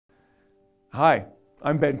Hi,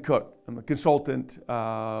 I'm Ben Cook. I'm a consultant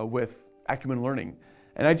with Acumen Learning.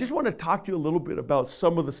 And I just want to talk to you a little bit about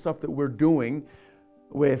some of the stuff that we're doing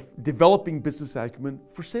with developing business acumen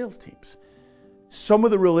for sales teams. Some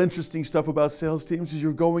of the real interesting stuff about sales teams is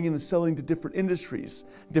you're going in and selling to different industries,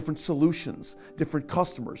 different solutions, different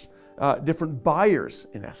customers, different buyers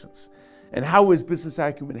in essence. And how is business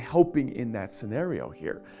acumen helping in that scenario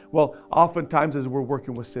here? Well, oftentimes as we're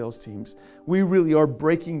working with sales teams, we really are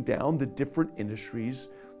breaking down the different industries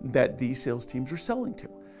that these sales teams are selling to,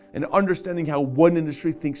 and understanding how one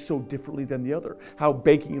industry thinks so differently than the other, how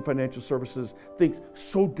banking and financial services thinks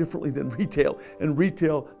so differently than retail, and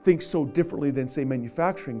retail thinks so differently than, say,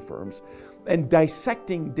 manufacturing firms, and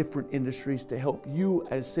dissecting different industries to help you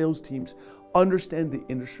as sales teams understand the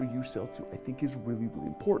industry you sell to, I think is really, really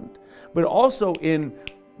important. But also in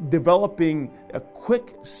developing a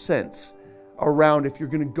quick sense around if you're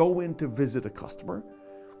going to go in to visit a customer,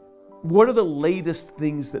 what are the latest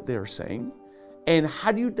things that they're saying, and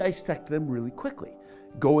how do you dissect them really quickly?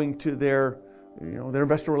 Going to their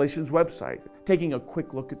investor relations website, taking a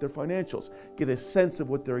quick look at their financials, get a sense of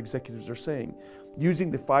what their executives are saying, using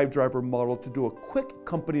the 5-driver model to do a quick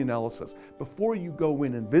company analysis before you go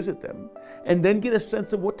in and visit them, and then get a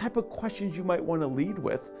sense of what type of questions you might want to lead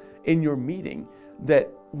with in your meeting that,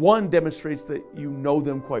 one, demonstrates that you know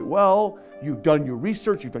them quite well, you've done your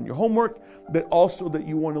research, you've done your homework, but also that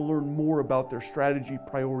you want to learn more about their strategy,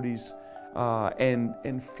 priorities,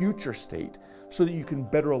 and future state, so that you can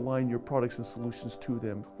better align your products and solutions to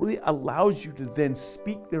them. Really allows you to then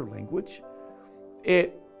speak their language.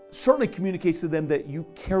 It certainly communicates to them that you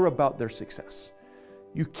care about their success.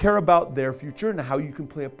 You care about their future and how you can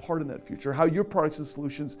play a part in that future, how your products and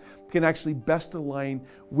solutions can actually best align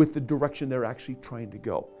with the direction they're actually trying to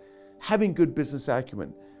go. Having good business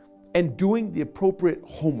acumen and doing the appropriate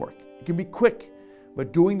homework. It can be quick,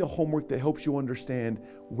 but doing the homework that helps you understand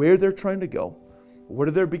where they're trying to go, what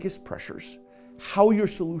are their biggest pressures, how your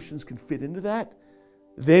solutions can fit into that,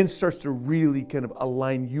 then starts to really kind of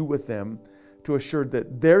align you with them to assure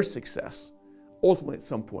that their success ultimately at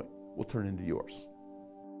some point will turn into yours.